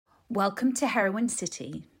Welcome to Heroine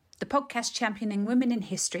City, the podcast championing women in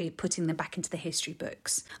history, putting them back into the history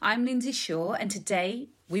books. I'm Lindsay Shaw, and today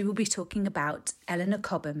we will be talking about Eleanor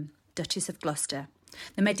Cobham, Duchess of Gloucester,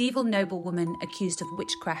 the medieval noblewoman accused of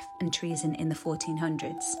witchcraft and treason in the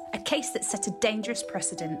 1400s, a case that set a dangerous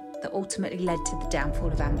precedent that ultimately led to the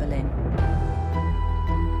downfall of Anne Boleyn.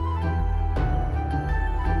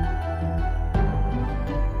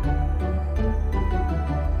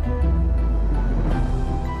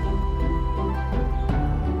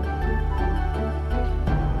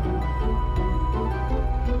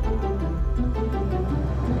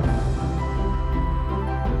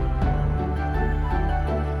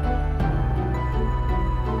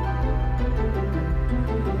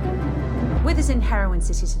 With us in Heroine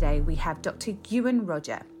City today, we have Dr. Ewan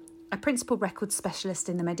Roger, a principal records specialist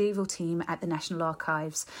in the medieval team at the National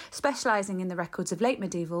Archives, specialising in the records of late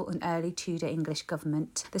medieval and early Tudor English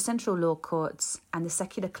government, the central law courts and the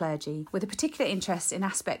secular clergy, with a particular interest in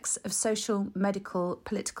aspects of social, medical,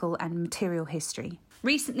 political and material history.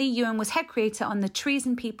 Recently, Ewan was head creator on the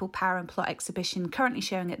Treason, People, Power and Plot exhibition currently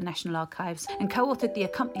showing at the National Archives and co-authored the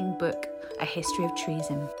accompanying book, A History of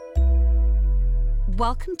Treason.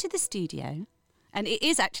 Welcome to the studio. And it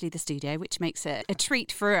is actually the studio, which makes it a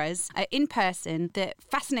treat for us, in person, the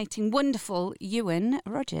fascinating, wonderful Ewan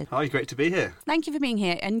Roger. Hi, great to be here. Thank you for being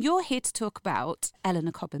here. And you're here to talk about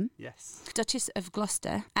Eleanor Cobham. Yes. Duchess of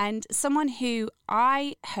Gloucester, and someone who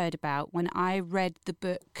I heard about when I read the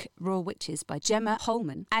book Royal Witches by Gemma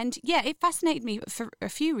Holman. And yeah, it fascinated me for a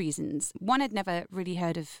few reasons. One, I'd never really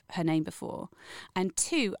heard of her name before. And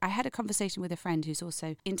two, I had a conversation with a friend who's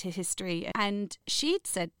also into history, and she'd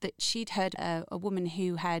said that she'd heard a woman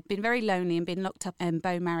who had been very lonely and been locked up in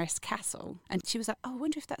Beaumaris Castle. And she was like, oh, I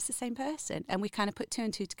wonder if that's the same person. And we kind of put two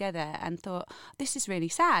and two together and thought, this is really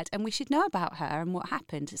sad and we should know about her and what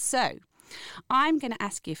happened. So I'm going to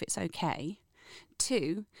ask you if it's okay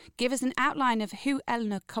to give us an outline of who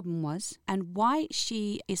Eleanor Cobham was and why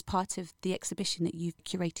she is part of the exhibition that you've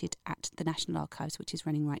curated at the National Archives, which is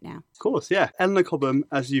running right now. Of course, yeah. Eleanor Cobham,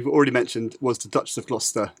 as you've already mentioned, was the Duchess of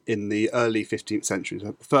Gloucester in the early 15th century,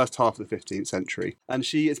 the first half of the 15th century. And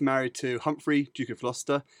she is married to Humphrey, Duke of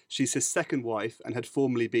Gloucester. She's his second wife and had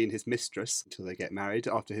formerly been his mistress until they get married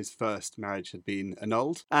after his first marriage had been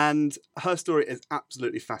annulled. And her story is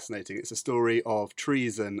absolutely fascinating. It's a story of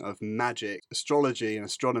treason, of magic, astrology and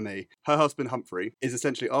astronomy. Her husband Humphrey is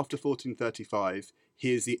essentially, after 1435,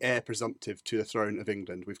 he is the heir presumptive to the throne of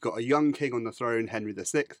England. We've got a young king on the throne, Henry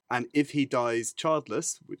VI, and if he dies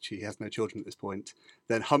childless, which he has no children at this point,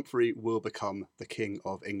 then Humphrey will become the king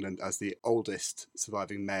of England as the oldest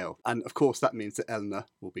surviving male. And of course that means that Eleanor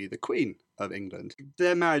will be the queen of England.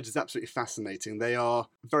 Their marriage is absolutely fascinating. They are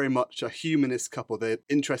very much a humanist couple. They're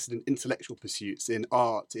interested in intellectual pursuits, in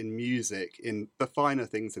art, in music, in the finer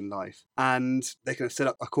things in life. And they kind of set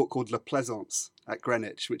up a court called La Plaisance at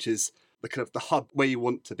Greenwich, which is the kind of the hub where you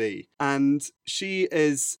want to be. And she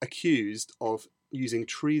is accused of using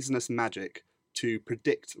treasonous magic to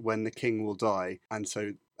predict when the king will die. And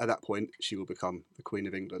so at that point, she will become the Queen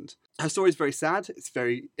of England. Her story is very sad. It's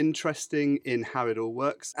very interesting in how it all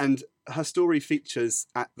works. And her story features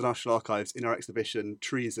at the National Archives in our exhibition,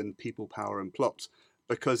 Treason, People, Power and Plot,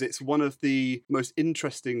 because it's one of the most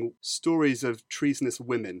interesting stories of treasonous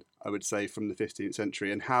women, I would say, from the 15th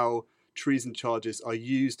century, and how treason charges are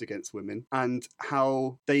used against women and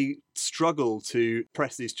how they struggle to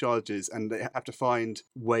press these charges and they have to find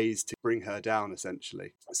ways to bring her down,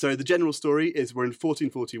 essentially. So the general story is we're in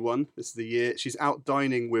 1441. This is the year she's out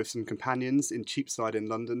dining with some companions in Cheapside in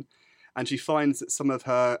London, and she finds that some of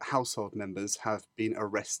her household members have been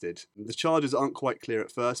arrested. The charges aren't quite clear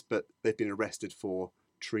at first, but they've been arrested for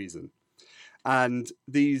treason. And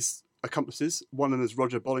these accomplices, one of them is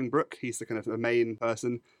Roger Bolingbroke. He's the kind of the main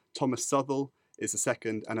person. Thomas Southall is the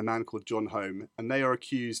second, and a man called John Home. And they are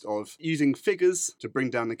accused of using figures to bring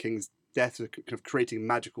down the king's death, kind of creating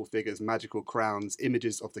magical figures, magical crowns,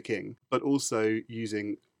 images of the king, but also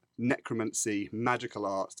using necromancy, magical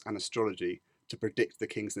arts and astrology to predict the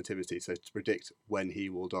king's nativity, so to predict when he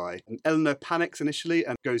will die. And Eleanor panics initially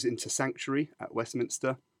and goes into sanctuary at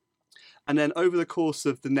Westminster. And then over the course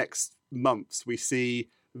of the next months, we see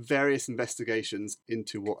various investigations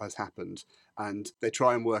into what has happened, and they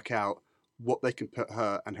try and work out what they can put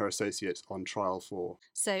her and her associates on trial for.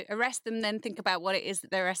 So arrest them, then think about what it is that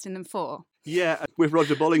they're arresting them for. Yeah, with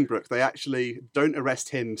Roger Bolingbroke, they actually don't arrest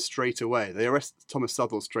him straight away. They arrest Thomas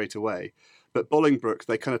Southall straight away, but Bolingbroke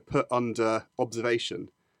they kind of put under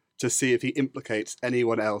observation to see if he implicates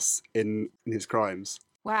anyone else in his crimes.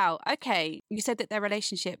 Wow. Okay. You said that their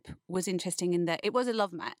relationship was interesting in that it was a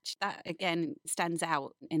love match. That, again, stands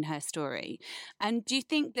out in her story. And do you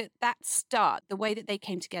think that that start, the way that they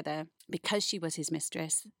came together, because she was his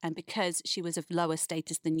mistress and because she was of lower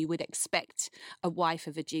status than you would expect a wife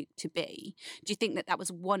of a duke to be, do you think that that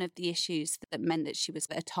was one of the issues that meant that she was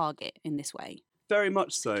a target in this way? Very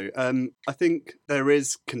much so. I think there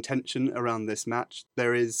is contention around this match.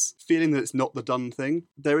 There is feeling that it's not the done thing.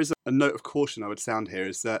 There is a note of caution I would sound here,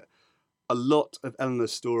 is that a lot of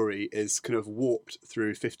Eleanor's story is kind of warped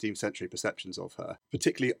through 15th century perceptions of her,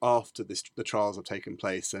 particularly after the trials have taken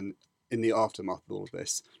place and in the aftermath of all of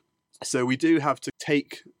this. So we do have to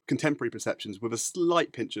take contemporary perceptions with a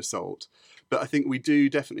slight pinch of salt, but I think we do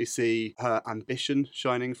definitely see her ambition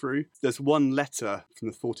shining through. There's one letter from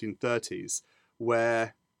the 1430s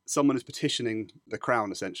where someone is petitioning the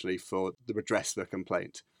crown, essentially, for the redress of a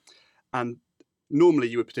complaint. And normally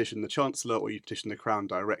you would petition the Chancellor or you petition the crown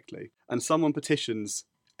directly. And someone petitions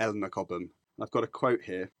Eleanor Cobham. I've got a quote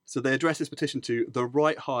here. So they address this petition to the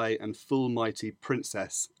right high and full mighty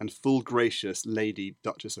Princess and full gracious Lady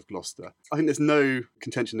Duchess of Gloucester. I think there's no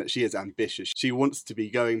contention that she is ambitious. She wants to be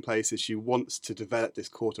going places. She wants to develop this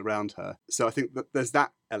court around her. So I think that there's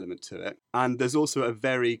that element to it. And there's also a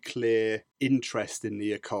very clear interest in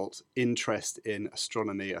the occult, interest in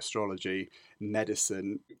astronomy, astrology,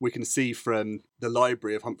 medicine. We can see from the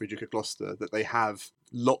library of Humphrey, Duke of Gloucester, that they have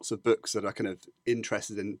lots of books that are kind of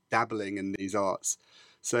interested in dabbling in these arts.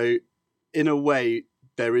 So in a way,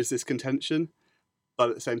 there is this contention, but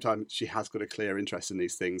at the same time, she has got a clear interest in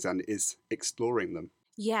these things and is exploring them.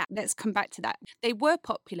 Yeah, let's come back to that. They were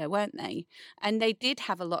popular, weren't they? And they did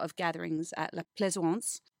have a lot of gatherings at La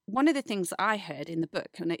Plaisance. One of the things that I heard in the book,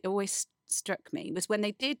 and it always struck me, was when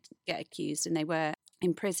they did get accused and they were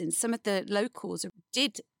in prison, some of the locals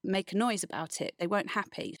did make a noise about it. They weren't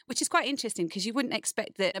happy, which is quite interesting because you wouldn't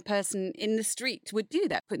expect that a person in the street would do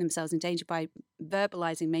that, put themselves in danger by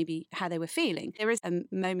verbalising maybe how they were feeling. There is a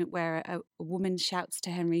moment where a woman shouts to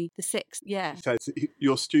Henry VI. Yeah. She says,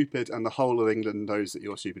 "You're stupid and the whole of England knows that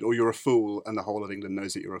you're stupid," or "You're a fool and the whole of England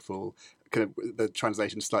knows that you're a fool." Kind of, the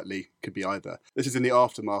translation slightly could be either. This is in the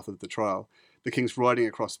aftermath of the trial. The king's riding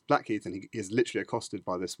across Blackheath and he is literally accosted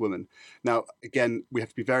by this woman. Now, again, we have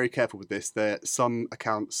to be very careful with this. Some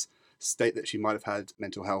accounts state that she might have had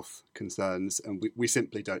mental health concerns, and we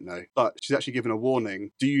simply don't know. But she's actually given a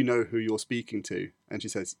warning. Do you know who you're speaking to? And she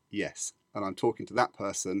says, yes. And I'm talking to that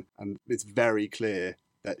person. And it's very clear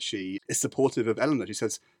that she is supportive of Eleanor. She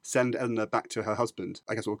says, send Eleanor back to her husband.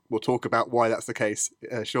 I guess we'll talk about why that's the case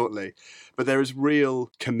shortly. But there is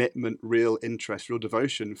real commitment, real interest, real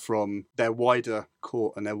devotion from their wider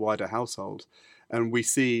court and their wider household. And we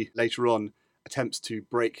see later on attempts to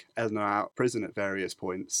break Eleanor out of prison at various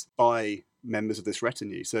points by members of this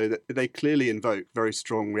retinue. So that they clearly invoke very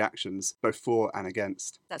strong reactions, both for and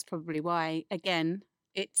against. That's probably why, again,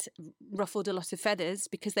 it ruffled a lot of feathers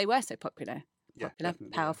because they were so popular. Popular,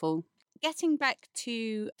 powerful. Yeah. Getting back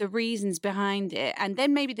to the reasons behind it and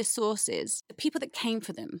then maybe the sources, the people that came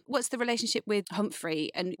for them. What's the relationship with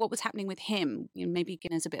Humphrey and what was happening with him? Maybe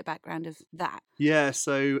give us a bit of background of that. Yeah,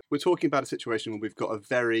 so we're talking about a situation where we've got a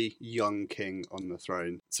very young king on the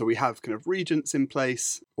throne. So we have kind of regents in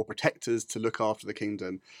place or protectors to look after the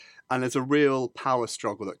kingdom. And there's a real power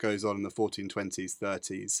struggle that goes on in the 1420s,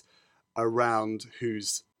 30s around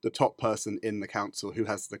who's the top person in the council, who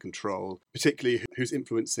has the control, particularly who's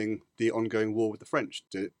influencing the ongoing war with the French.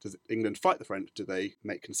 Does England fight the French? Do they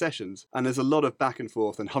make concessions? And there's a lot of back and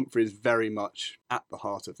forth, and Humphrey is very much at the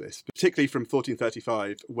heart of this, particularly from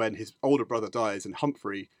 1435 when his older brother dies and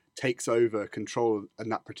Humphrey takes over control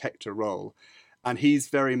and that protector role. And he's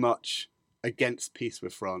very much against peace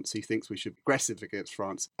with France. He thinks we should be aggressive against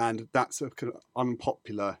France. And that's a kind of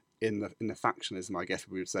unpopular in the factionism, I guess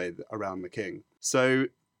we would say, around the king. So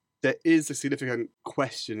there is a significant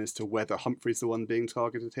question as to whether Humphrey's the one being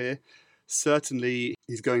targeted here. Certainly,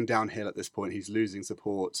 he's going downhill at this point. He's losing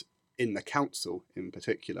support in the council in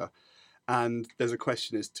particular. And there's a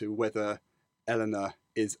question as to whether Eleanor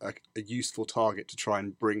is a useful target to try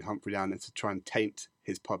and bring Humphrey down and to try and taint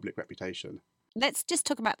his public reputation. Let's just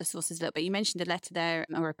talk about the sources a little bit. You mentioned a letter there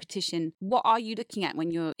or a petition. What are you looking at when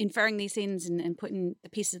you're inferring these things and putting the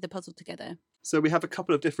pieces of the puzzle together? So we have a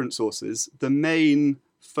couple of different sources. The main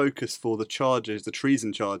focus for the charges, the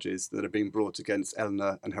treason charges that are being brought against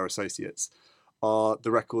Eleanor and her associates, are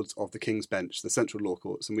the records of the King's Bench, the central law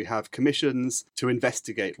courts. And we have commissions to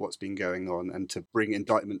investigate what's been going on and to bring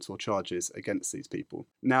indictments or charges against these people.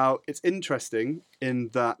 Now, it's interesting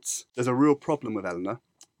in that there's a real problem with Eleanor,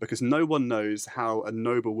 because no one knows how a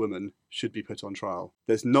noble woman should be put on trial.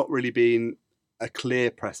 There's not really been a clear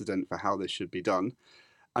precedent for how this should be done.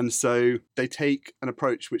 And so they take an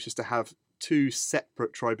approach which is to have two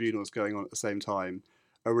separate tribunals going on at the same time,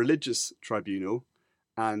 a religious tribunal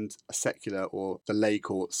and a secular or the lay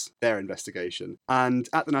courts, their investigation. And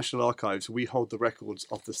at the National Archives, we hold the records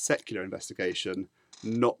of the secular investigation,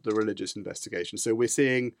 not the religious investigation. So we're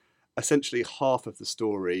seeing essentially half of the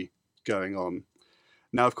story going on.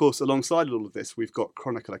 Now, of course, alongside all of this, we've got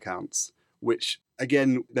chronicle accounts, which,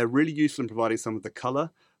 again, they're really useful in providing some of the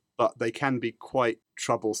colour, but they can be quite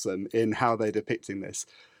troublesome in how they're depicting this.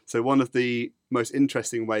 So one of the most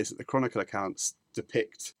interesting ways that the chronicle accounts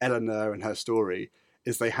depict Eleanor and her story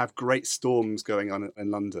is they have great storms going on in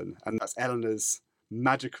London, and that's Eleanor's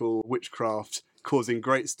magical witchcraft causing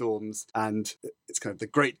great storms, and it's kind of the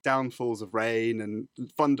great downfalls of rain and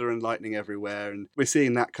thunder and lightning everywhere. And we're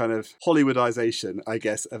seeing that kind of Hollywoodization, I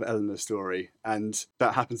guess, of Eleanor's story, and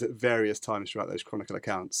that happens at various times throughout those chronicle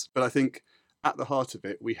accounts. But I think at the heart of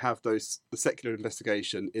it, we have the secular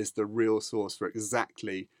investigation is the real source for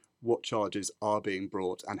exactly what charges are being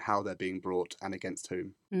brought and how they're being brought and against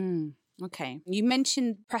whom. Okay. You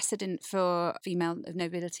mentioned precedent for female of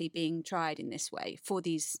nobility being tried in this way for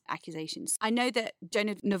these accusations. I know that Joan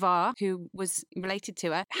of Navarre, who was related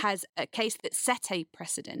to her, has a case that set a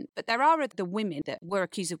precedent, but there are the women that were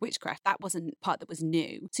accused of witchcraft. That wasn't part that was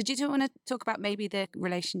new. So do you want to talk about maybe the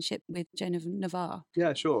relationship with Joan of Navarre?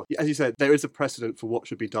 Yeah, sure. As you said, there is a precedent for what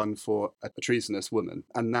should be done for a treasonous woman,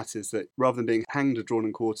 and that is that rather than being hanged or drawn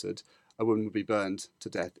and quartered, a woman would be burned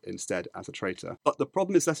to death instead as a traitor. But the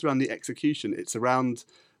problem is less around the execution, it's around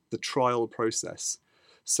the trial process.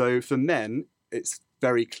 So for men, it's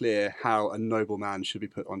very clear how a noble man should be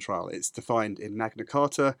put on trial. It's defined in Magna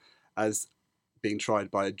Carta as being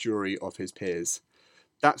tried by a jury of his peers.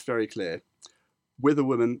 That's very clear. With a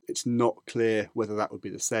woman, it's not clear whether that would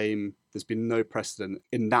be the same. There's been no precedent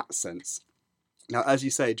in that sense. Now, as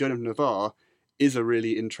you say, Joan of Navarre is a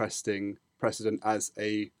really interesting precedent as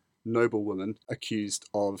a noble woman accused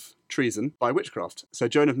of treason by witchcraft. So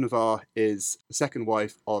Joan of Navarre is the second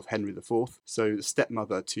wife of Henry IV, so the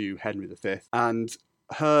stepmother to Henry V, and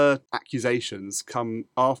her accusations come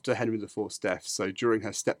after Henry IV's death, so during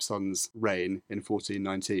her stepson's reign in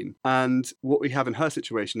 1419. And what we have in her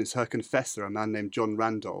situation is her confessor, a man named John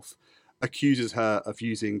Randolph, accuses her of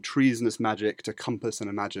using treasonous magic to compass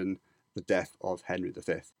and imagine the death of Henry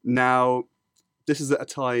V. Now, this is at a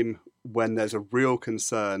time when there's a real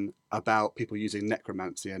concern about people using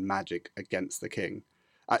necromancy and magic against the king.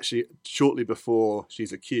 Actually, shortly before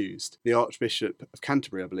she's accused, the Archbishop of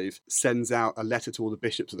Canterbury, I believe, sends out a letter to all the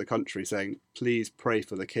bishops of the country saying, please pray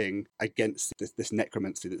for the king against this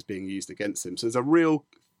necromancy that's being used against him. So there's a real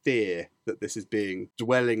fear that this is being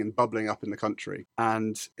dwelling and bubbling up in the country.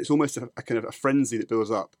 And it's almost a kind of a frenzy that builds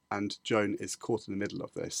up, and Joan is caught in the middle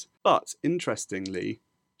of this. But interestingly,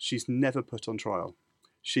 she's never put on trial.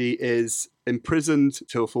 She is imprisoned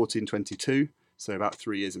till 1422, so about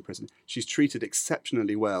 3 years in prison. She's treated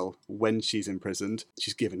exceptionally well when she's imprisoned.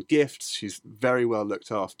 She's given gifts. She's very well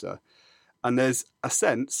looked after. And there's a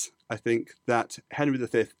sense, I think, that Henry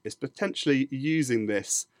V is potentially using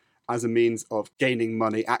this as a means of gaining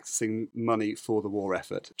money, accessing money for the war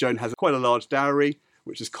effort. Joan has quite a large dowry,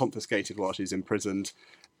 which is confiscated while she's imprisoned,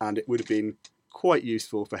 and it would have been quite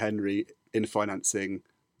useful for Henry in financing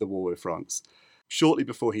the war with France. Shortly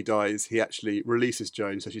before he dies, he actually releases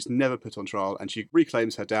Joan, so she's never put on trial, and she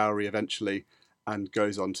reclaims her dowry eventually and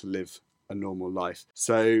goes on to live a normal life.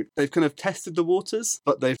 So they've kind of tested the waters,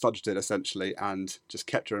 but they've fudged it essentially and just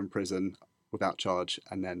kept her in prison without charge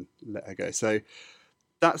and then let her go. So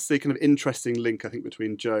that's the kind of interesting link, I think,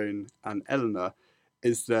 between Joan and Eleanor,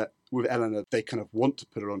 is that with Eleanor, they kind of want to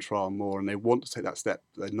put her on trial more and they want to take that step.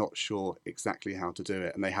 They're not sure exactly how to do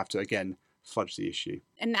it, and they have to, again, fudge the issue.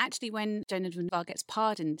 And actually, when Joan of Navarre gets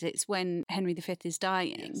pardoned, it's when Henry V is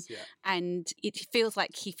dying. Yes, yeah. And it feels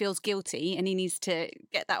like he feels guilty and he needs to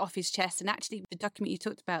get that off his chest. And actually, the document you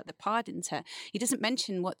talked about that pardons her, he doesn't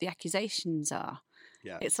mention what the accusations are.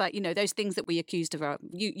 Yeah. It's like, those things that we accused of her,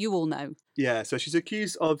 you all know. Yeah, so she's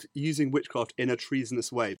accused of using witchcraft in a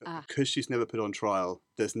treasonous way, but because she's never put on trial,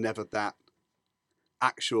 there's never that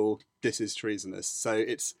actual, this is treasonous. So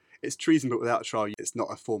it's treason, but without a trial, it's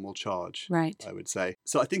not a formal charge, right? I would say.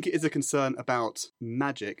 So I think it is a concern about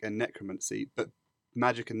magic and necromancy, but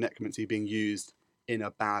magic and necromancy being used in a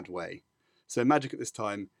bad way. So magic at this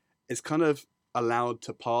time is kind of allowed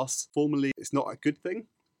to pass. Formally, it's not a good thing,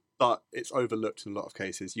 but it's overlooked in a lot of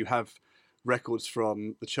cases. You have records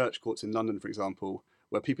from the church courts in London, for example,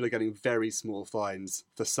 where people are getting very small fines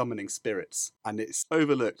for summoning spirits, and it's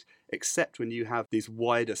overlooked, except when you have these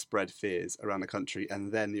wider spread fears around the country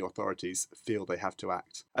and then the authorities feel they have to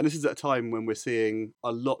act. And this is at a time when we're seeing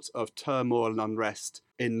a lot of turmoil and unrest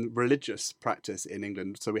in religious practice in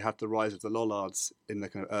England. So we have the rise of the Lollards in the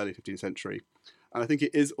kind of early 15th century. And I think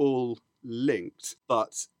it is all linked,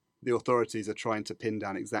 but the authorities are trying to pin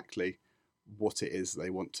down exactly what it is they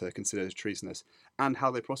want to consider as treasonous and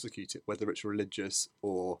how they prosecute it, whether it's religious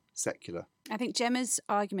or secular. I think Gemma's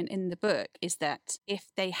argument in the book is that if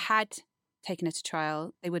they had taken her to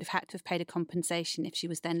trial, they would have had to have paid a compensation if she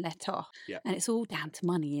was then let off. Yeah. And it's all down to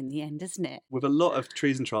money in the end, isn't it? With a lot of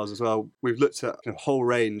treason trials as well, we've looked at a whole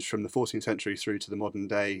range from the 14th century through to the modern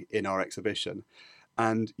day in our exhibition.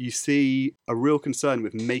 And you see a real concern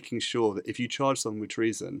with making sure that if you charge someone with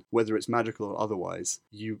treason, whether it's magical or otherwise,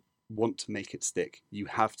 you want to make it stick. You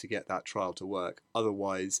have to get that trial to work.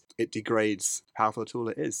 Otherwise, it degrades how powerful a tool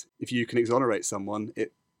it is. If you can exonerate someone,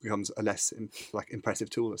 it becomes a less impressive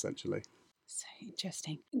tool, essentially. So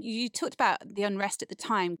interesting. You talked about the unrest at the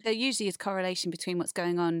time. There usually is correlation between what's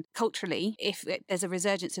going on culturally, if there's a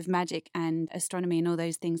resurgence of magic and astronomy and all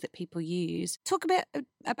those things that people use. Talk a bit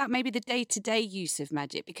about maybe the day-to-day use of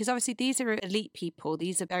magic, because obviously these are elite people.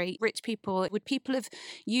 These are very rich people. Would people have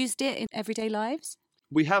used it in everyday lives?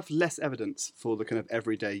 We have less evidence for the kind of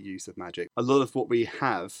everyday use of magic. A lot of what we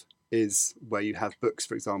have is where you have books,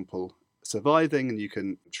 for example, surviving, and you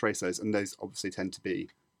can trace those, and those obviously tend to be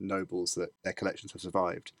nobles that their collections have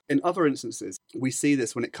survived. In other instances, we see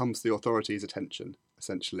this when it comes to the authorities' attention,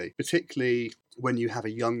 essentially, particularly when you have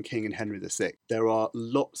a young king in Henry VI. There are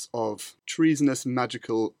lots of treasonous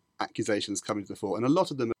magical accusations coming to the fore, and a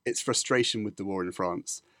lot of them, it's frustration with the war in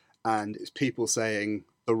France, and it's people saying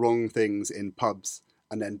the wrong things in pubs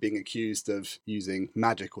and then being accused of using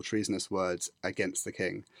magic or treasonous words against the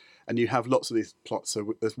king. And you have lots of these plots.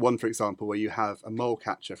 So there's one, for example, where you have a mole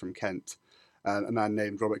catcher from Kent, a man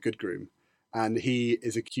named Robert Goodgroom, and he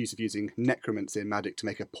is accused of using necromancy and magic to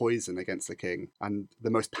make a poison against the king, and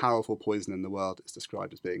the most powerful poison in the world is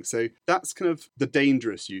described as being. So that's kind of the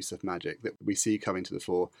dangerous use of magic that we see coming to the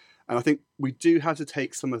fore. And I think we do have to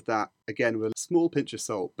take some of that, again, with a small pinch of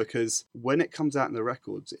salt, because when it comes out in the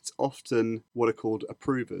records, it's often what are called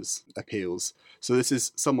approvers' appeals. So this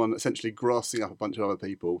is someone essentially grassing up a bunch of other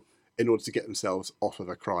people in order to get themselves off of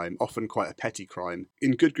a crime, often quite a petty crime.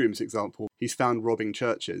 In Goodgroom's example, he's found robbing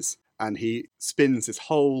churches, and he spins this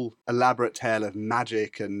whole elaborate tale of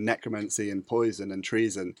magic and necromancy and poison and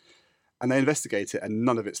treason, and they investigate it, and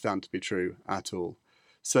none of it's found to be true at all.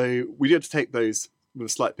 So we do have to take those with a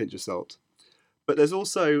slight pinch of salt. But there's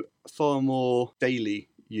also far more daily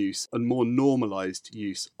use and more normalised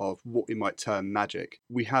use of what we might term magic.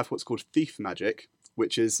 We have what's called thief magic,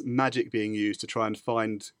 which is magic being used to try and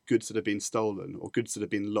find goods that have been stolen or goods that have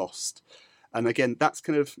been lost. And again, that's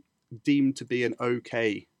kind of deemed to be an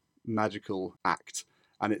okay magical act,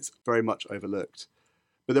 and it's very much overlooked.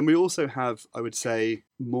 But then we also have, I would say,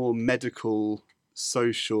 more medical,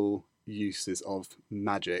 social uses of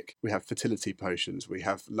magic. We have fertility potions, we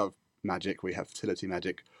have love magic, we have fertility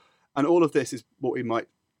magic. And all of this is what we might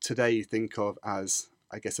today think of as,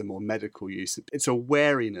 I guess, a more medical use. It's a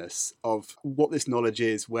wariness of what this knowledge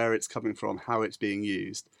is, where it's coming from, how it's being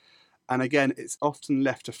used. And again, it's often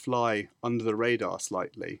left to fly under the radar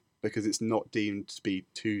slightly because it's not deemed to be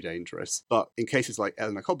too dangerous. But in cases like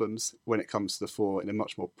Eleanor Cobham's, when it comes to the fore in a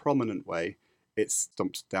much more prominent way, it's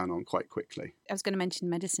stomped down on quite quickly. I was going to mention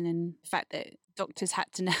medicine and the fact that doctors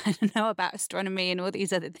had to know about astronomy and all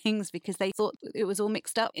these other things because they thought it was all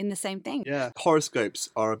mixed up in the same thing. Yeah, horoscopes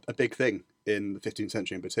are a big thing in the 15th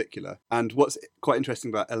century in particular. And what's quite interesting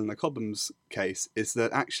about Eleanor Cobham's case is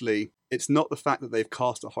that actually it's not the fact that they've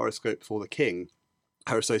cast a horoscope for the king,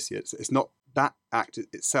 her associates. It's not that act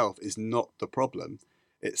itself is not the problem.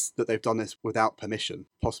 It's that they've done this without permission,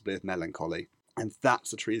 possibly of melancholy. And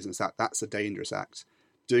that's a treasonous act. That's a dangerous act.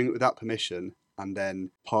 Doing it without permission and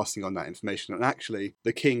then passing on that information. And actually,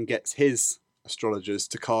 the king gets his astrologers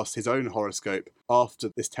to cast his own horoscope after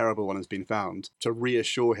this terrible one has been found to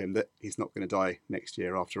reassure him that he's not going to die next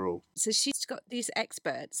year after all. So she's got these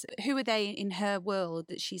experts. Who are they in her world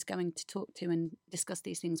that she's going to talk to and discuss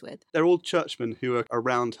these things with? They're all churchmen who are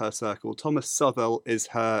around her circle. Thomas Southwell is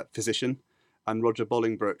her physician, and Roger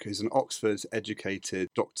Bolingbroke, who's an Oxford-educated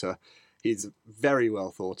doctor. He's very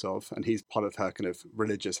well thought of, and he's part of her kind of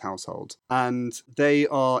religious household. And they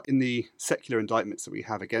are in the secular indictments that we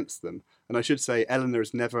have against them. And I should say, Eleanor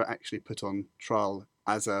is never actually put on trial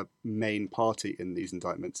as a main party in these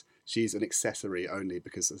indictments. She's an accessory only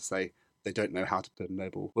because, as I say, they don't know how to put a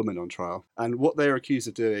noble woman on trial. And what they're accused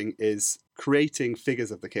of doing is creating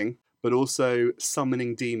figures of the king, but also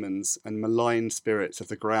summoning demons and malign spirits of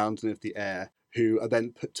the ground and of the air, who are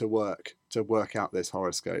then put to work out this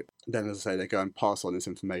horoscope. Then, as I say, they go and pass on this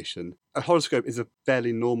information. A horoscope is a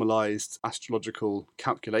fairly normalised astrological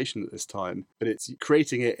calculation at this time, but it's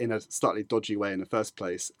creating it in a slightly dodgy way in the first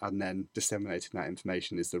place, and then disseminating that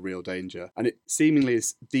information is the real danger. And it seemingly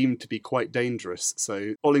is deemed to be quite dangerous.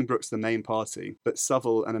 So Bolingbroke's the main party, but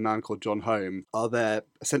Southwell and a man called John Home are there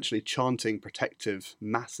essentially chanting protective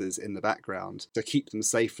masses in the background to keep them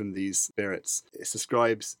safe from these spirits. It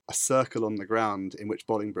describes a circle on the ground in which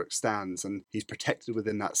Bolingbroke stands, and he's protected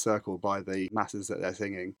within that circle by the masses that they're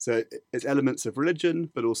singing. So it's elements of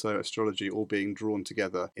religion, but also astrology all being drawn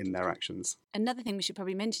together in their actions. Another thing we should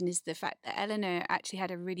probably mention is the fact that Eleanor actually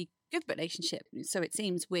had a really good relationship, so it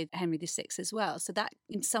seems, with Henry VI as well. So that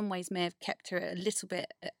in some ways may have kept her a little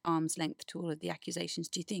bit at arm's length to all of the accusations.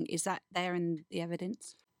 Do you think, is that there in the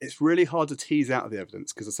evidence? It's really hard to tease out of the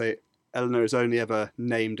evidence, because I say Eleanor is only ever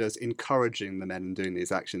named as encouraging the men in doing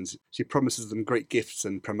these actions. She promises them great gifts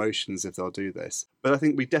and promotions if they'll do this. But I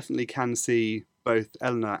think we definitely can see both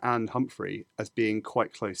Eleanor and Humphrey as being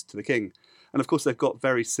quite close to the king. And of course, they've got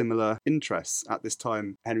very similar interests. At this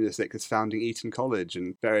time, Henry VI is founding Eton College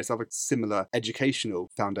and various other similar educational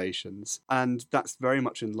foundations. And that's very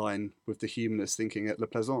much in line with the humanist thinking at La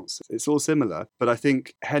Plaisance. It's all similar. But I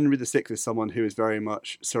think Henry VI is someone who is very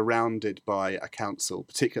much surrounded by a council,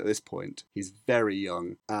 particularly at this point. He's very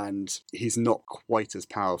young and he's not quite as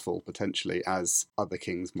powerful, potentially, as other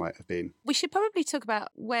kings might have been. We should probably talk about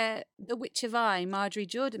where the Witch of Eye, Marjorie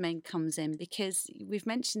Jourdain, comes in, because we've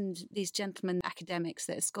mentioned these gentlemen academics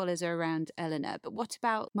that are scholars are around Eleanor, but what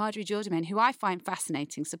about Marjorie Jourdain, who I find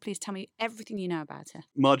fascinating? So please tell me everything you know about her.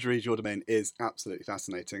 Marjorie Jourdain is absolutely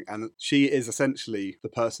fascinating, and she is essentially the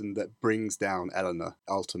person that brings down Eleanor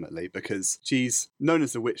ultimately, because she's known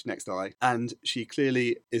as the Witch Next Eye, and she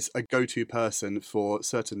clearly is a go-to person for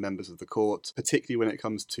certain members of the court, particularly when it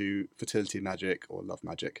comes to fertility magic or love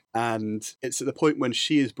magic. And it's at the point when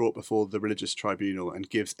she is brought before the religious tribunal and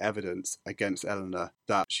gives evidence against Eleanor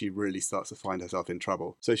that she really starts to find herself in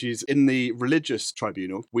trouble. So she's in the religious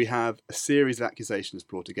tribunal. We have a series of accusations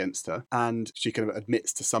brought against her, and she kind of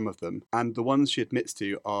admits to some of them. And the ones she admits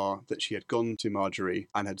to are that she had gone to Marjorie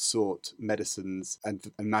and had sought medicines and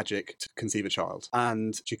magic to conceive a child.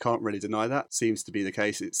 And she can't really deny that. Seems to be the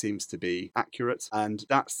case. It seems to be accurate. And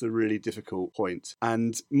that's the really difficult point.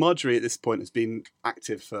 And Marjorie at this point has been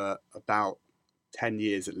active for about 10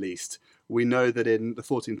 years at least. We know that in the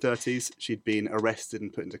 1430s, she'd been arrested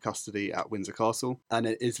and put into custody at Windsor Castle, and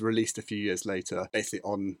it is released a few years later, basically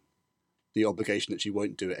on the obligation that she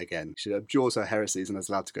won't do it again. She abjures her heresies and is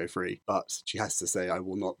allowed to go free, but she has to say, I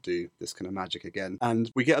will not do this kind of magic again. And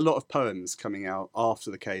we get a lot of poems coming out after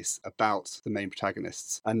the case about the main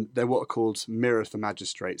protagonists, and they're what are called mirror for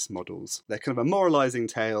magistrates models. They're kind of a moralising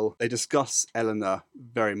tale. They discuss Eleanor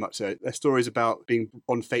very much so. They're stories about being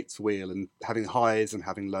on fate's wheel and having highs and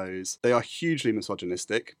having lows. They are hugely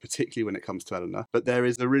misogynistic, particularly when it comes to Eleanor. But there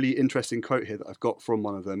is a really interesting quote here that I've got from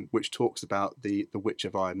one of them, which talks about the Witch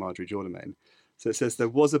of Eye, Marjorie Jourdain. So it says, there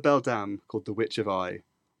was a beldame called the Witch of Eye.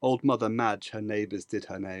 Old Mother Madge her neighbours did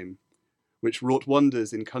her name, which wrought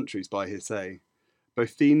wonders in countries by his say.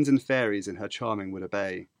 Both fiends and fairies in her charming would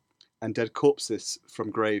obey, and dead corpses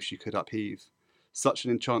from graves she could upheave. Such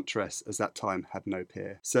an enchantress as that time had no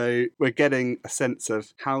peer. So we're getting a sense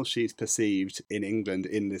of how she's perceived in England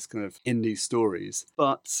in this kind of in these stories.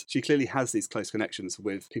 But she clearly has these close connections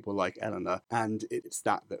with people like Eleanor, and it's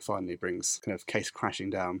that finally brings kind of case crashing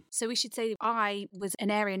down. So we should say Eye was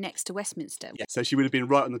an area next to Westminster. Yeah, so she would have been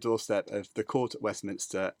right on the doorstep of the court at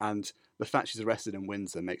Westminster, and the fact she's arrested in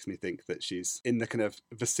Windsor makes me think that she's in the kind of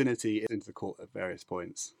vicinity into the court at various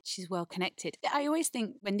points. She's well connected. I always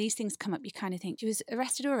think when these things come up, you kind of think she was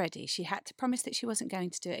arrested already. She had to promise that she wasn't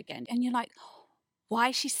going to do it again. And you're like, why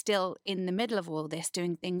is she still in the middle of all this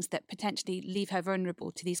doing things that potentially leave her vulnerable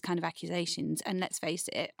to these kind of accusations? And let's face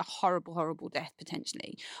it, a horrible, horrible death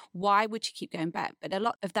potentially. Why would she keep going back? But a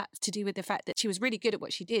lot of that's to do with the fact that she was really good at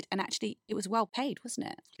what she did, and actually it was well paid, wasn't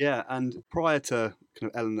it? Yeah, and prior to kind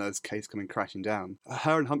of Eleanor's case coming crashing down,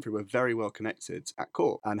 her and Humphrey were very well connected at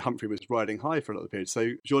court, and Humphrey was riding high for a lot of the period.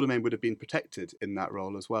 So Jourdain would have been protected in that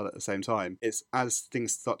role as well at the same time. It's as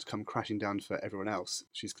things start to come crashing down for everyone else,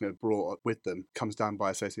 she's kind of brought with them, comes down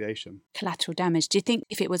by association. Collateral damage. Do you think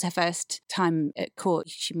if it was her first time at court,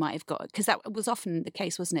 she might have got, because that was often the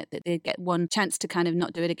case, wasn't it, that they'd get one chance to kind of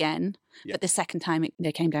not do it again, yeah. But the second time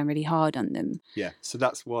they came down really hard on them. Yeah, so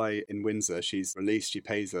that's why in Windsor she's released, she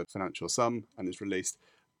pays a financial sum and is released,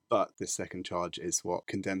 but this second charge is what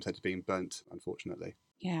condemns her to being burnt, unfortunately.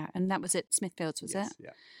 Yeah, and that was at Smithfields, was it?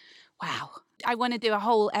 Yeah. Wow. I want to do a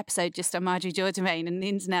whole episode just on Marjorie Jourdain and the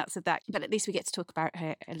ins and outs of that, but at least we get to talk about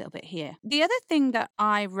her a little bit here. The other thing that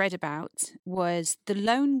I read about was the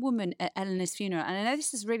lone woman at Eleanor's funeral. And I know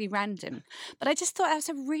this is really random, but I just thought that was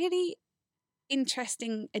a really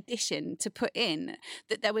interesting addition to put in,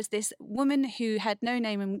 that there was this woman who had no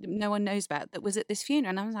name and no one knows about that was at this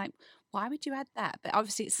funeral. And I was like, why would you add that? But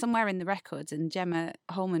obviously it's somewhere in the records and Gemma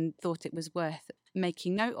Holman thought it was worth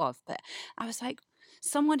making note of. But I was like,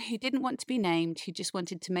 someone who didn't want to be named, who just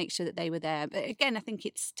wanted to make sure that they were there. But again, I think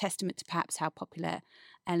it's testament to perhaps how popular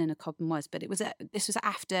Eleanor Cobham was. But this was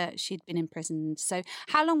after she'd been imprisoned. So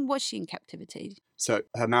how long was she in captivity? So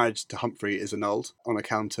her marriage to Humphrey is annulled on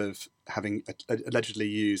account of having allegedly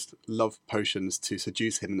used love potions to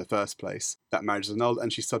seduce him in the first place. That marriage is annulled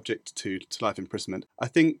and she's subject to life imprisonment. I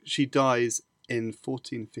think she dies in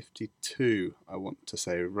 1452, I want to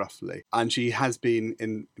say roughly. And she has been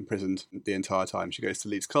imprisoned the entire time. She goes to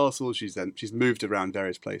Leeds Castle, she's moved around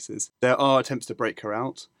various places. There are attempts to break her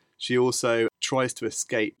out. She also tries to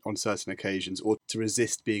escape on certain occasions or to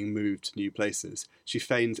resist being moved to new places. She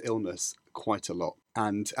feigns illness quite a lot.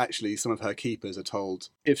 And actually some of her keepers are told,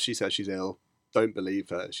 if she says she's ill, don't believe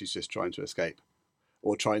her, she's just trying to escape,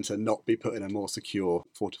 or trying to not be put in a more secure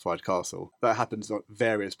fortified castle. That happens at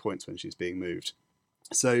various points when she's being moved.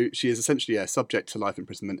 So she is essentially subject to life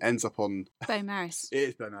imprisonment, ends up on... Beaumaris. It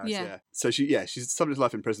is Beaumaris, yeah. So she's subject to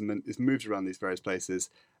life imprisonment, is moved around these various places,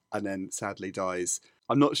 and then sadly dies.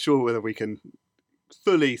 I'm not sure whether we can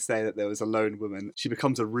fully say that there was a lone woman. She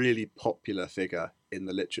becomes a really popular figure in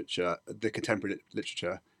the literature, the contemporary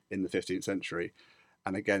literature in the 15th century.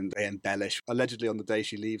 And again, they embellish. Allegedly, on the day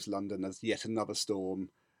she leaves London, there's yet another storm,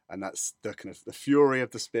 and that's the kind of the fury of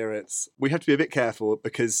the spirits. We have to be a bit careful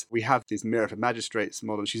because we have these Mirror for Magistrates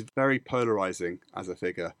models. She's very polarising as a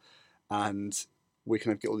figure, and we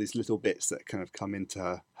kind of get all these little bits that kind of come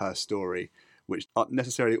into her story, which aren't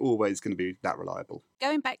necessarily always going to be that reliable.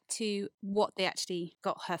 Going back to what they actually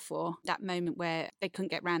got her for, that moment where they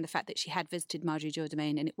couldn't get around the fact that she had visited Marjorie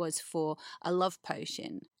Jourdain and it was for a love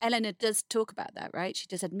potion. Eleanor does talk about that, right? She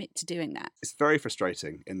does admit to doing that. It's very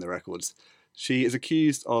frustrating in the records. She is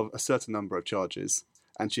accused of a certain number of charges,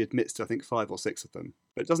 and she admits to, I think, 5 or 6 of them.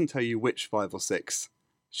 But it doesn't tell you which 5 or 6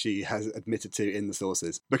 she has admitted to in the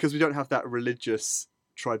sources, because we don't have that religious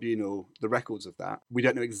tribunal, the records of that. We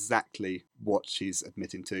don't know exactly what she's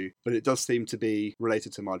admitting to, but it does seem to be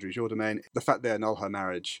related to Marjorie Jourdain. The fact they annul her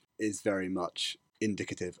marriage is very much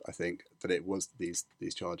indicative, I think, that it was these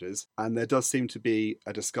charges. And there does seem to be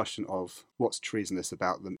a discussion of what's treasonous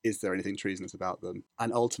about them. Is there anything treasonous about them?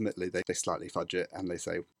 And ultimately, they slightly fudge it and they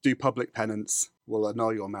say, do public penance, we'll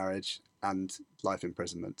annul your marriage, and life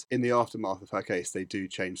imprisonment. In the aftermath of her case, they do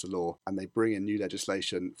change the law and they bring in new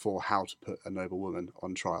legislation for how to put a noble woman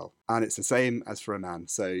on trial. And it's the same as for a man.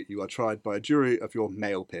 So you are tried by a jury of your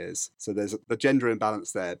male peers. So there's the gender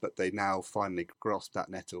imbalance there, but they now finally grasp that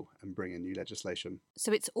nettle and bring in new legislation.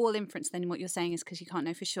 So it's all inference then. What you're saying is because you can't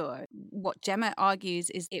know for sure. What Gemma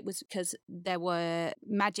argues is it was because there were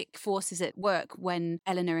magic forces at work when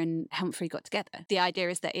Eleanor and Humphrey got together. The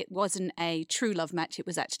idea is that it wasn't a true love match. It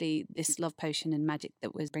was actually this love potion and magic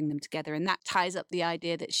that was bringing them together. And that ties up the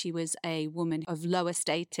idea that she was a woman of lower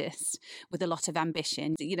status with a lot of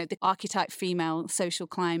ambition, you know, the archetype female social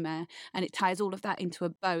climber, and it ties all of that into a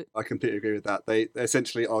bow. I completely agree with that. They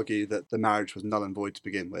essentially argue that the marriage was null and void to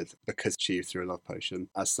begin with because she, through a love potion,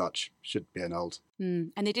 as such, should be annulled.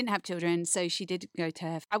 And they didn't have children, so she did go to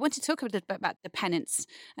her. I want to talk a little bit about the penance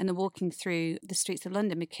and the walking through the streets of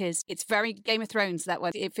London, because it's very Game of Thrones that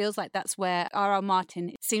way. It feels like that's where R.R.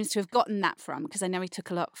 Martin seems to have gotten that from, because I know he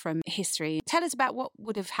took a lot from history. Tell us about what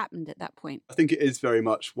would have happened at that point. I think it is very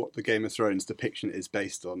much what the Game of Thrones depiction is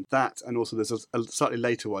based on. That, and also there's a slightly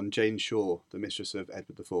later one, Jane Shore, the mistress of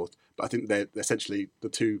Edward IV. But I think they're essentially the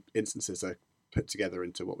two instances are put together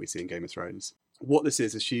into what we see in Game of Thrones. What this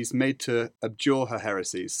is she's made to abjure her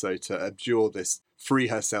heresies, so to abjure this, free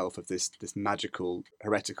herself of this magical,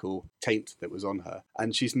 heretical taint that was on her.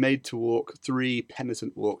 And she's made to walk 3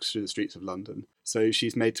 penitent walks through the streets of London. So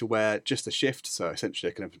she's made to wear just a shift, so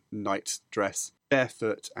essentially a kind of night dress,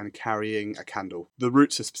 barefoot and carrying a candle. The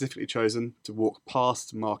routes are specifically chosen to walk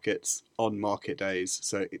past markets on market days,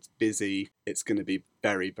 so it's busy, it's going to be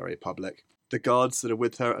very, very public. The guards that are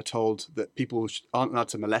with her are told that people aren't allowed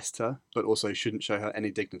to molest her, but also shouldn't show her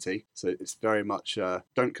any dignity. So it's very much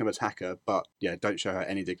don't come attack her, but yeah, don't show her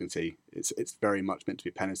any dignity. It's very much meant to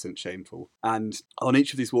be penitent, shameful. And on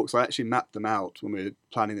each of these walks, I actually mapped them out when we were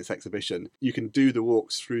planning this exhibition. You can do the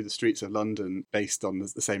walks through the streets of London based on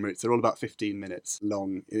the same routes. They're all about 15 minutes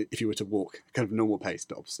long if you were to walk kind of normal pace,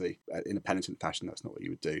 but obviously in a penitent fashion, that's not what you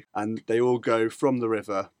would do. And they all go from the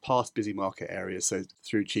river past busy market areas, so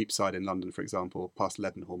through Cheapside in London, for example, past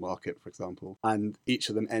Leadenhall Market, for example. And each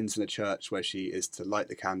of them ends in a church where she is to light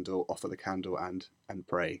the candle, offer the candle, and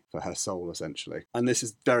pray for her soul, essentially. And this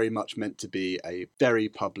is very much meant to be a very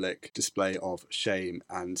public display of shame,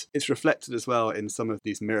 and it's reflected as well in some of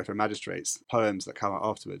these Mirror for Magistrates poems that come out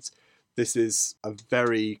afterwards. This is a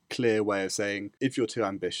very clear way of saying, if you're too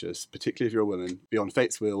ambitious, particularly if you're a woman, beyond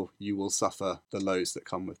fate's will, you will suffer the lows that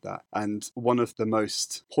come with that. And one of the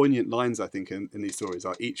most poignant lines, I think, in these stories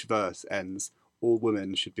are each verse ends, all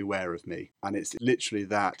women should beware of me. And it's literally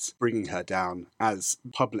that, bringing her down as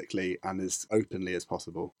publicly and as openly as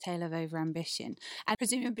possible. Tale of overambition. And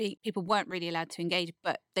presumably people weren't really allowed to engage,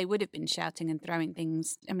 but they would have been shouting and throwing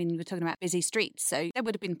things. I mean, we're talking about busy streets, so there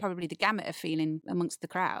would have been probably the gamut of feeling amongst the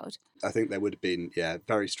crowd. I think there would have been,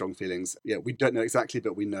 very strong feelings. Yeah, we don't know exactly,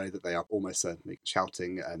 but we know that they are almost certainly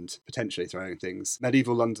shouting and potentially throwing things.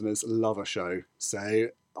 Medieval Londoners love a show, so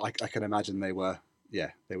I can imagine they were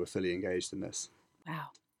fully engaged in this. Wow.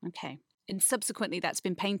 Okay. And subsequently that's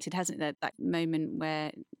been painted, hasn't it? That moment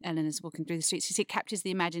where Eleanor's walking through the streets. You see, it captures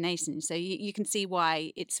the imagination. So you can see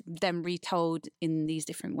why it's then retold in these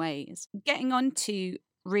different ways. Getting on to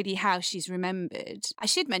really how she's remembered, I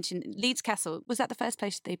should mention Leeds Castle. Was that the first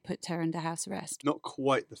place they put her under house arrest? Not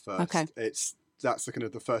quite the first. Okay. That's the kind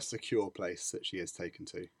of the first secure place that she is taken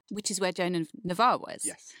to. Which is where Joan of Navarre was.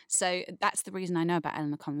 Yes. So that's the reason I know about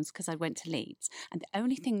Eleanor Cobham, because I went to Leeds. And the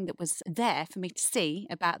only thing that was there for me to see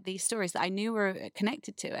about these stories that I knew were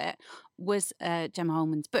connected to it was Gemma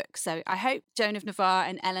Holman's book. So I hope Joan of Navarre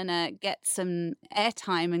and Eleanor get some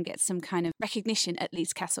airtime and get some kind of recognition at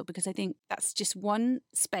Leeds Castle, because I think that's just one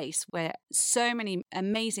space where so many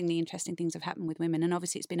amazingly interesting things have happened with women. And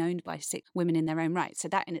obviously it's been owned by 6 women in their own right. So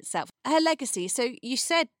that in itself. Her legacy. So you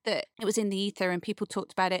said that it was in the ether and people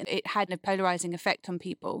talked about it. It had a polarising effect on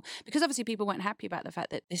people, because obviously people weren't happy about the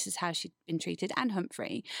fact that this is how she'd been treated, and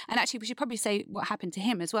Humphrey. And actually we should probably say what happened to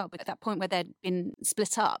him as well. But at that point where they'd been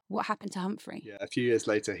split up, what happened to Humphrey? Yeah, a few years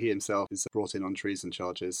later, he himself is brought in on treason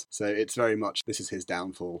charges. So it's very much, this is his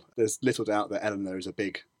downfall. There's little doubt that Eleanor is a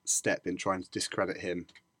big step in trying to discredit him,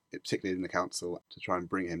 particularly in the council, to try and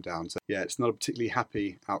bring him down. So yeah, it's not a particularly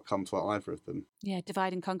happy outcome for either of them. Yeah,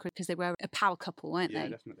 divide and conquer, because they were a power couple, weren't they? Yeah,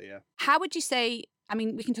 definitely, yeah. How would you say, I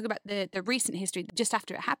mean, we can talk about the recent history just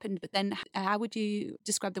after it happened, but then how would you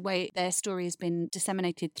describe the way their story has been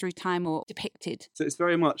disseminated through time or depicted? So it's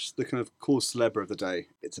very much the kind of cause célèbre of the day.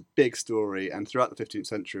 It's a big story, and throughout the 15th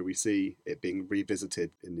century we see it being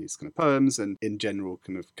revisited in these kind of poems and in general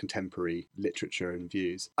kind of contemporary literature and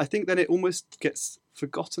views. I think then it almost gets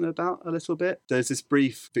forgotten about a little bit. There's this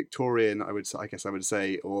brief Victorian, I guess I would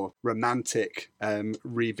say, or romantic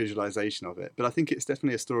revisualization of it. But I think it's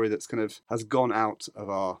definitely a story that's kind of has gone out of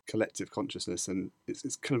our collective consciousness, and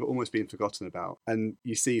it's kind of almost been forgotten about. And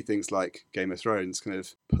you see things like Game of Thrones kind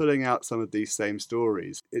of pulling out some of these same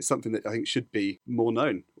stories. It's something that I think should be more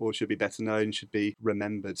known, or should be better known, should be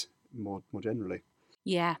remembered more generally.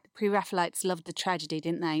 Yeah, the pre-Raphaelites loved the tragedy,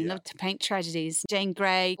 didn't they? Yeah. Loved to paint tragedies. Jane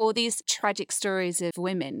Grey, all these tragic stories of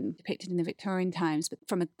women depicted in the Victorian times, but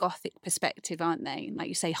from a Gothic perspective, aren't they? Like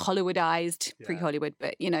you say, Hollywoodized, pre-Hollywood,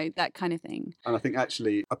 but, that kind of thing. And I think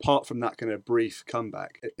actually, apart from that kind of brief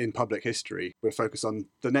comeback in public history, we're focused on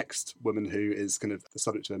the next woman who is kind of the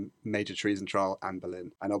subject of a major treason trial, Anne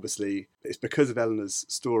Boleyn. And obviously, it's because of Eleanor's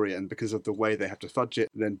story and because of the way they have to fudge it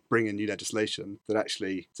and then bring in new legislation that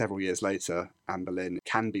actually, several years later, Anne Boleyn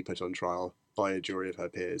can be put on trial by a jury of her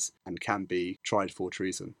peers and can be tried for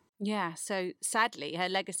treason. Yeah, so sadly, her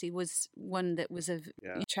legacy was one that was of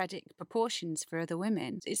tragic proportions for other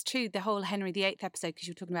women. It's true, the whole Henry VIII episode, because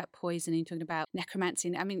you were talking about poison and you're talking about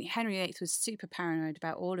necromancy. I mean, Henry VIII was super paranoid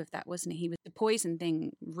about all of that, wasn't he? The poison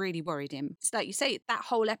thing really worried him. It's like you say, that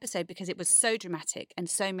whole episode, because it was so dramatic and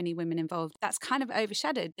so many women involved, that's kind of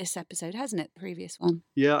overshadowed this episode, hasn't it, the previous one?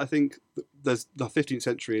 Yeah, I think the 15th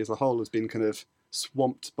century as a whole has been kind of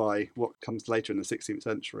swamped by what comes later in the 16th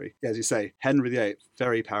century. As you say, Henry VIII,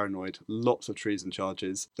 very paranoid, lots of treason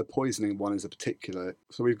charges. The poisoning one is a particular.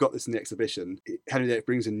 So we've got this in the exhibition. Henry VIII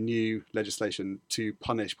brings in new legislation to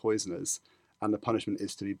punish poisoners. and the punishment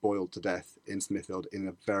is to be boiled to death in Smithfield in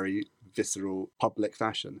a very visceral public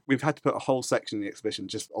fashion. We've had to put a whole section in the exhibition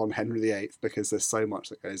just on Henry VIII because there's so much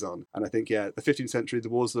that goes on. And I think, the 15th century, the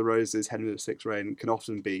Wars of the Roses, Henry VI's reign can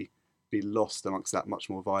often be lost amongst that much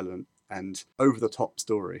more violent and over-the-top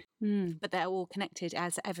story. But they're all connected,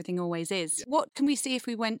 as everything always is. Yeah. What can we see if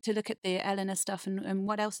we went to look at the Eleanor stuff, and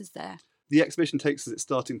what else is there? The exhibition takes as its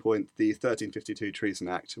starting point the 1352 Treason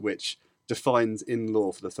Act, which defines in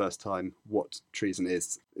law for the first time what treason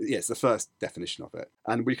is. It's the first definition of it.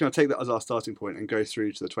 And we kind of take that as our starting point and go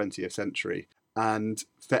through to the 20th century. And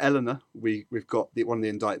for Eleanor, we've got one of the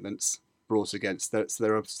indictments brought against. So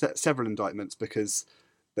there are several indictments because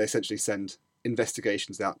they essentially send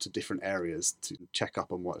investigations out to different areas to check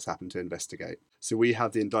up on what has happened to investigate. So we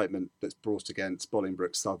have the indictment that's brought against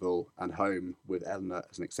Bolingbroke, Southwell and Home with Eleanor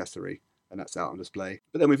as an accessory, and that's out on display.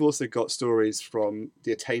 But then we've also got stories from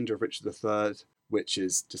the attainder of Richard III, which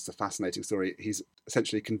is just a fascinating story. He's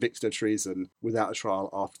essentially convicted of treason without a trial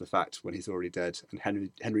after the fact when he's already dead, and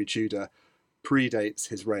Henry Tudor predates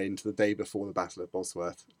his reign to the day before the Battle of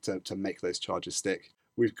Bosworth to make those charges stick.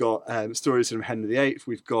 We've got stories from Henry VIII.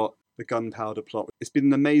 We've got the gunpowder plot. It's been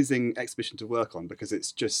an amazing exhibition to work on because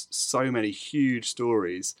it's just so many huge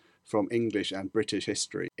stories from English and British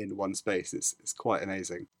history in one space. It's quite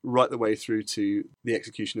amazing. Right the way through to the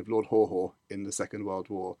execution of Lord Haw in the Second World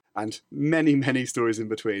War, and many, many stories in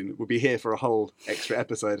between. We'll be here for a whole extra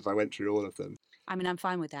episode if I went through all of them. I mean, I'm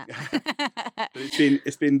fine with that. But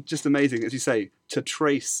it's been just amazing, as you say, to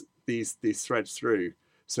trace these threads through.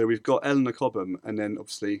 So we've got Eleanor Cobham, and then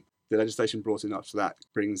obviously the legislation brought in after that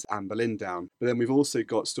brings Anne Boleyn down. But then we've also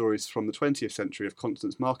got stories from the 20th century of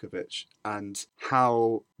Constance Markievicz and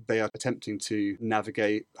how they are attempting to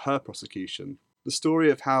navigate her prosecution. The story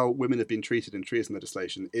of how women have been treated in treason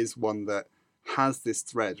legislation is one that has this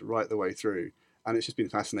thread right the way through. And it's just been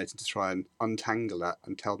fascinating to try and untangle that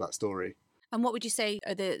and tell that story. And what would you say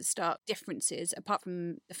are the stark differences, apart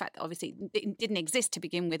from the fact that obviously it didn't exist to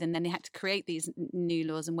begin with and then they had to create these new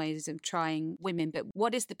laws and ways of trying women? But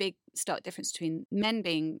what is the big stark difference between men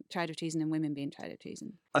being tried of treason and women being tried of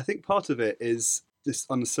treason? I think part of it is this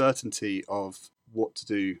uncertainty of what to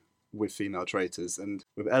do with female traitors. And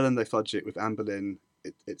with Ellen, they fudge it. With Anne Boleyn,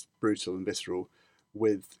 it's brutal and visceral.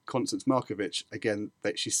 With Constance Markievicz, again,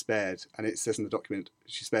 that she's spared, and it says in the document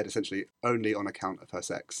she's spared essentially only on account of her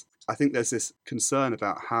sex. I think there's this concern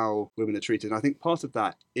about how women are treated, and I think part of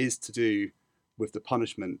that is to do with the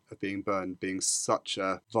punishment of being burned being such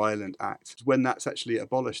a violent act. When that's actually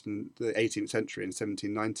abolished in the 18th century in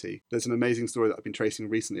 1790, there's an amazing story that I've been tracing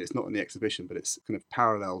recently. It's not in the exhibition, but it's kind of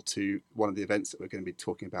parallel to one of the events that we're going to be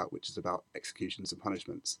talking about, which is about executions and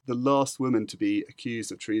punishments. The last woman to be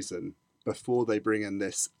accused of treason before they bring in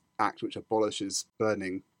this act which abolishes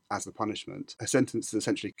burning as the punishment, her sentence is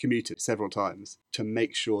essentially commuted several times to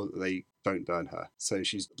make sure that they don't burn her. So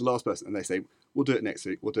she's the last person, and they say, we'll do it next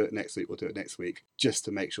week, we'll do it next week, we'll do it next week, just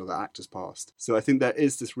to make sure that act is passed. So I think there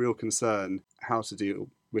is this real concern how to deal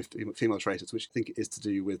with female traitors, which I think is to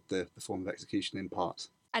do with the form of execution in part.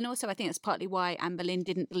 And also, I think that's partly why Anne Boleyn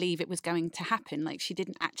didn't believe it was going to happen. Like, she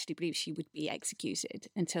didn't actually believe she would be executed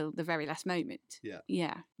until the very last moment.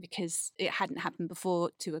 Yeah, because it hadn't happened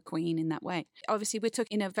before to a queen in that way. Obviously, we're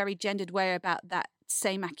talking in a very gendered way about that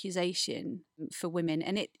same accusation for women.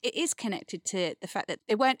 And it is connected to the fact that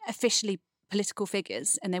they weren't officially political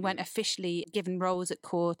figures and they weren't officially given roles at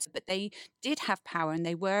court, but they did have power and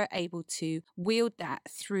they were able to wield that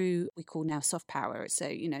through we call now soft power.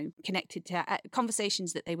 So, connected to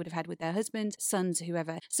conversations that they would have had with their husbands, sons,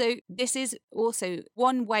 whoever. So this is also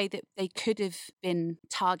one way that they could have been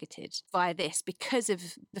targeted via this because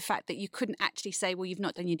of the fact that you couldn't actually say, well, you've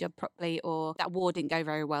not done your job properly or that war didn't go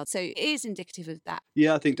very well. So it is indicative of that.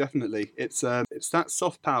 Yeah, I think definitely. It's that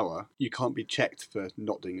soft power. You can't be checked for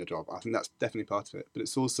not doing your job. I think that's definitely part of it. But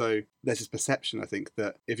it's also, there's this perception, I think,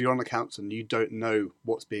 that if you're on the council and you don't know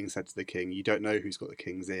what's being said to the king, you don't know who's got the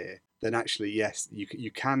king's ear, then actually, yes, you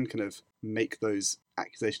can kind of make those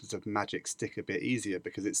accusations of magic stick a bit easier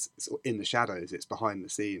because it's in the shadows, it's behind the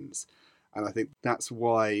scenes. And I think that's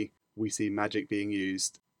why we see magic being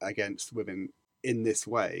used against women in this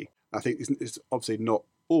way. I think it's obviously not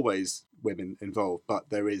always women involved, but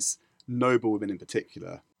there is noble women in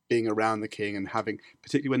particular being around the king and having,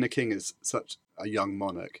 particularly when the king is such a young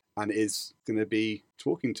monarch and is going to be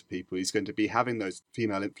talking to people, he's going to be having those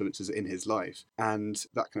female influences in his life. And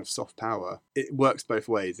that kind of soft power, it works both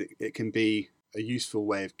ways. It can be a useful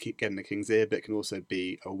way of getting the king's ear, but it can also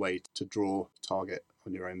be a way to draw target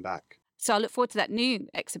on your own back. So I look forward to that new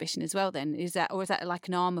exhibition as well then. Is that like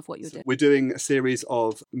an arm of what you're doing? We're doing a series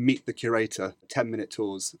of Meet the Curator 10-minute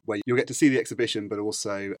tours where you'll get to see the exhibition but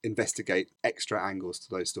also investigate extra angles to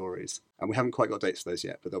those stories. And we haven't quite got dates for those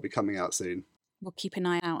yet, but they'll be coming out soon. We'll keep an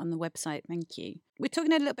eye out on the website. Thank you. We're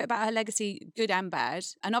talking a little bit about her legacy, good and bad.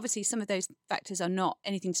 And obviously some of those factors are not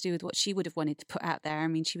anything to do with what she would have wanted to put out there. I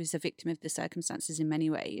mean, she was a victim of the circumstances in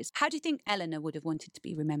many ways. How do you think Eleanor would have wanted to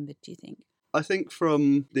be remembered, do you think? I think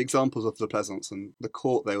from the examples of the Pleasance and the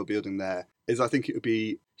court they were building there I think it would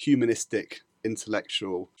be humanistic,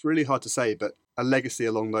 intellectual. It's really hard to say, but a legacy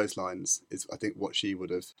along those lines is, I think, what she would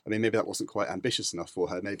have. I mean, maybe that wasn't quite ambitious enough for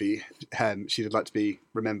her. Maybe she'd like to be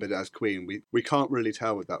remembered as queen. We can't really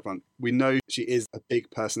tell with that front. We know she is a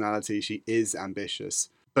big personality. She is ambitious,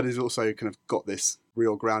 but has also kind of got this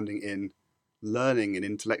real grounding in learning and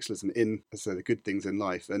intellectualism, in, as I say, the good things in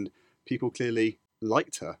life. And people clearly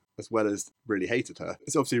liked her as well as really hated her.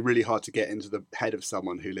 It's obviously really hard to get into the head of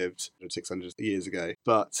someone who lived 600 years ago,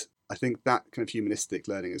 but I think that kind of humanistic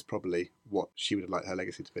learning is probably what she would have liked her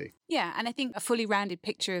legacy to be. Yeah, and I think a fully rounded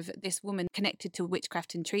picture of this woman connected to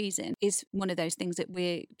witchcraft and treason is one of those things that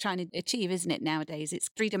we're trying to achieve, isn't it, nowadays? It's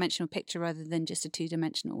a three-dimensional picture rather than just a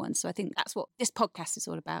two-dimensional one. So I think that's what this podcast is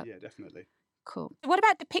all about. Yeah, definitely. Cool. What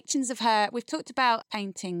about depictions of her? We've talked about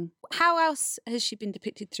painting. How else has she been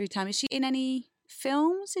depicted through time? Is she in any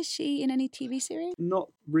films? Is she in any TV series? Not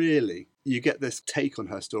really. You get this take on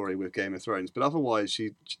her story with Game of Thrones, but otherwise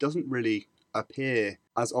she doesn't really appear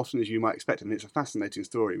as often as you might expect. I mean, it's a fascinating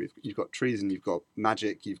story. You've got treason, you've got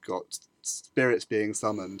magic, you've got spirits being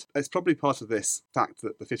summoned. It's probably part of this fact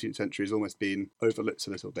that the 15th century has almost been overlooked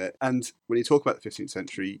a little bit. And when you talk about the 15th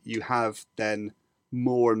century, you have then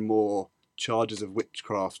more and more charges of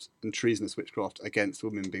witchcraft and treasonous witchcraft against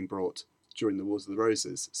women being brought during the Wars of the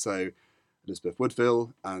Roses. So Elizabeth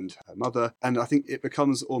Woodville and her mother. And I think it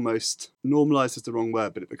becomes almost, normalised is the wrong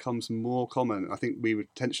word, but it becomes more common. I think we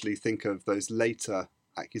would potentially think of those later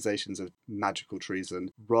accusations of magical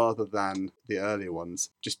treason rather than the earlier ones,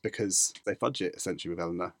 just because they fudge it essentially with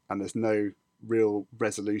Eleanor and there's no real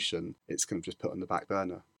resolution. It's kind of just put on the back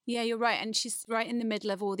burner. Yeah, you're right. And she's right in the middle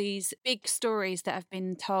of all these big stories that have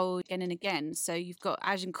been told again and again. So you've got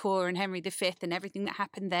Agincourt and Henry V and everything that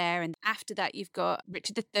happened there. And after that, you've got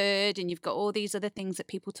Richard III and you've got all these other things that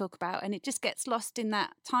people talk about. And it just gets lost in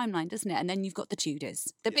that timeline, doesn't it? And then you've got the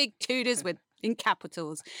Tudors, the big Tudors with in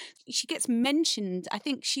capitals. She gets mentioned. I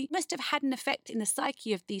think she must have had an effect in the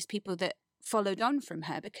psyche of these people that followed on from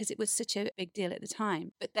her because it was such a big deal at the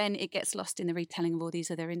time. But then it gets lost in the retelling of all these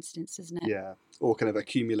other incidents, doesn't it? Yeah, or kind of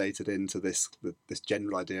accumulated into this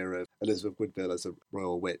general idea of Elizabeth Woodville as a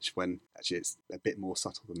royal witch, when actually it's a bit more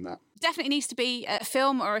subtle than that. Definitely needs to be a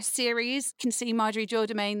film or a series. You can see Marjorie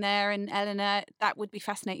Jourdain there and Eleanor. That would be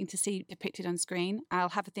fascinating to see depicted on screen. I'll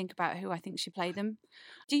have a think about who I think should play them.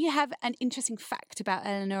 Do you have an interesting fact about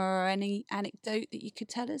Eleanor or any anecdote that you could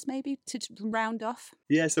tell us maybe to round off?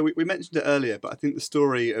 Yeah, so we mentioned it earlier, but I think the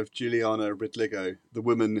story of Juliana Ridligo, the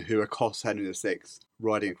woman who accosts Henry VI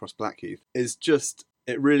riding across Blackheath, is just,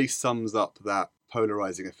 it really sums up that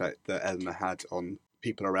polarising effect that Eleanor had on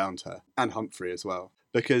people around her, and Humphrey as well,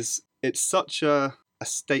 because it's such a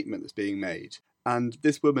statement that's being made. And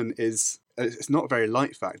this woman is, it's not a very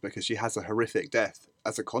light fact because she has a horrific death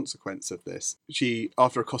as a consequence of this. She,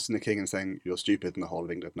 after accosting the king and saying, "You're stupid and the whole of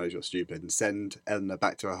England knows you're stupid," and send Eleanor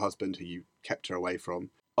back to her husband who you kept her away from,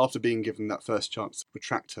 after being given that first chance to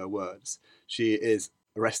retract her words, she is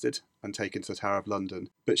arrested and taken to the Tower of London,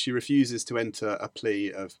 but she refuses to enter a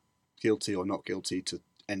plea of guilty or not guilty to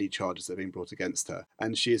any charges that have been brought against her.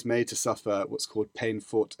 And she is made to suffer what's called peine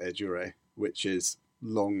forte et dure, which is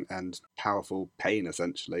long and powerful pain,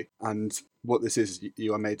 essentially. And what this is,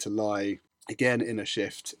 you are made to lie again in a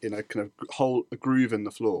shift, in a kind of a groove in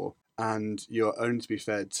the floor, and you're only to be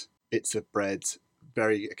fed bits of bread,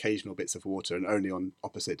 very occasional bits of water, and only on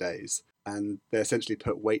opposite days. And they essentially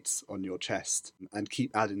put weights on your chest and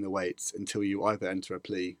keep adding the weights until you either enter a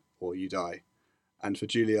plea or you die. And for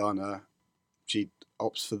Juliana, she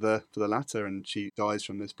opts for the latter, and she dies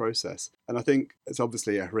from this process. And I think it's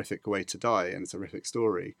obviously a horrific way to die, and it's a horrific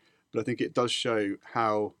story, but I think it does show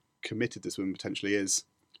how committed this woman potentially is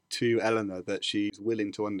to Eleanor, that she's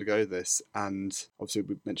willing to undergo this. And obviously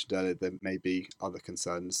we mentioned earlier there may be other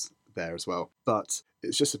concerns there as well, but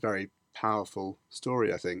it's just a very powerful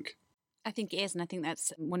story, I think. I think it is, and I think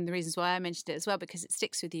that's one of the reasons why I mentioned it as well, because it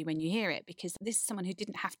sticks with you when you hear it, because this is someone who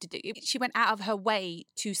didn't have to do it. She went out of her way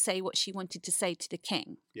to say what she wanted to say to the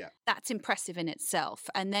king. Yeah. That's impressive in itself.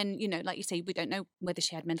 And then, like you say, we don't know whether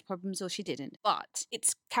she had mental problems or she didn't, but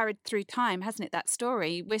it's carried through time, hasn't it? That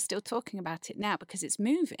story, we're still talking about it now because it's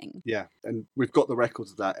moving. Yeah, and we've got the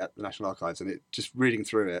records of that at the National Archives, and it just reading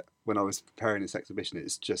through it when I was preparing this exhibition,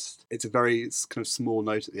 it's a very kind of small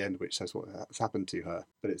note at the end which says what has happened to her,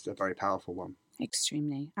 but it's a very powerful one.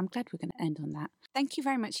 Extremely. I'm glad we're going to end on that. Thank you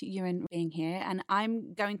very much, Ewan, for being here. And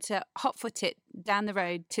I'm going to hotfoot it down the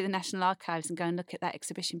road to the National Archives and go and look at that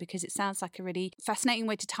exhibition, because it sounds like a really fascinating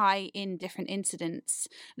way to tie in different incidents,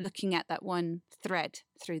 looking at that one thread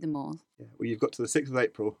through them all. Yeah. Well, you've got to the 6th of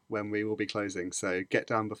April when we will be closing, so get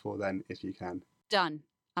down before then if you can. Done.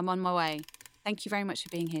 I'm on my way. Thank you very much for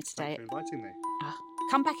being here today. Thanks for inviting me.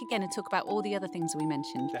 Come back again and talk about all the other things we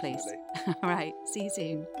mentioned, Definitely. please. All right. See you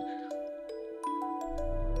soon.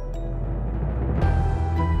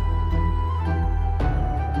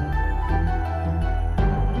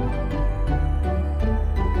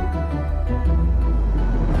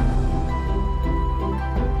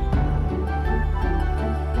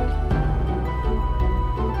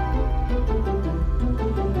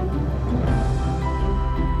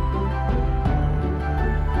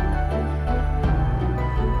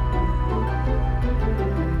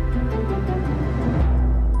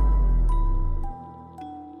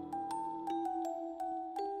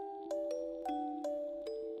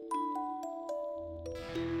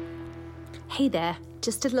 Hey there,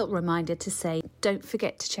 just a little reminder to say, don't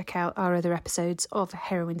forget to check out our other episodes of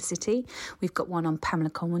Heroine City. We've got one on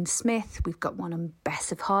Pamela Colman-Smith, we've got one on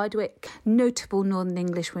Bess of Hardwick, notable Northern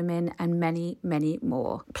English women, and many, many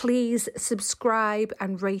more. Please subscribe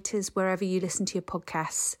and rate us wherever you listen to your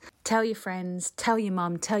podcasts. Tell your friends, tell your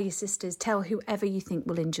mum, tell your sisters, tell whoever you think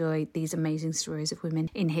will enjoy these amazing stories of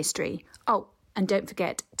women in history. Oh, and don't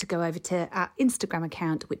forget to go over to our Instagram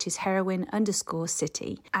account, which is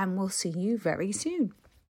heroine_city. And we'll see you very soon.